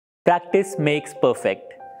Practice makes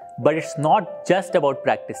perfect, but it's not just about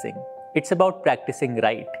practicing, it's about practicing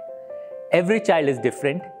right. Every child is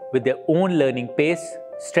different with their own learning pace,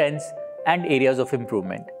 strengths, and areas of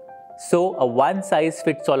improvement. So a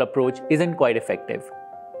one-size-fits-all approach isn't quite effective.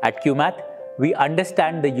 At Cuemath, we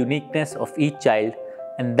understand the uniqueness of each child,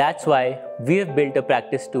 and that's why we have built a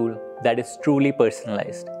practice tool that is truly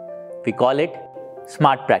personalized. We call it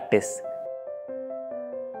Smart Practice.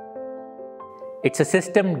 It's a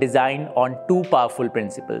system designed on two powerful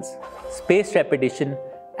principles: spaced repetition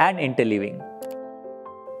and interleaving.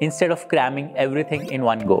 Instead of cramming everything in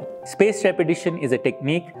one go, spaced repetition is a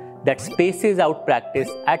technique that spaces out practice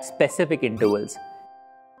at specific intervals.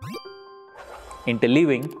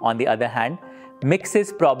 Interleaving, on the other hand,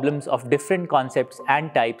 mixes problems of different concepts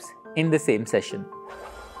and types in the same session.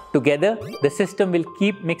 Together, the system will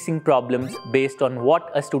keep mixing problems based on what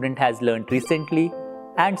a student has learned recently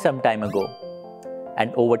and some time ago.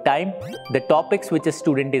 And over time, the topics which a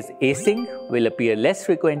student is acing will appear less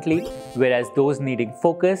frequently, whereas those needing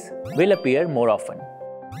focus will appear more often.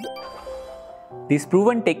 These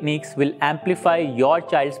proven techniques will amplify your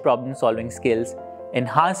child's problem-solving skills,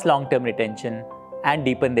 enhance long-term retention, and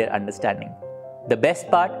deepen their understanding. The best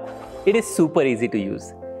part, it is super easy to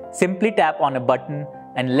use. Simply tap on a button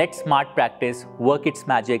and let Smart Practice work its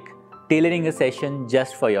magic, tailoring a session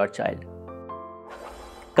just for your child.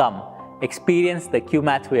 Come, experience the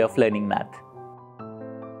Cuemath way of learning math.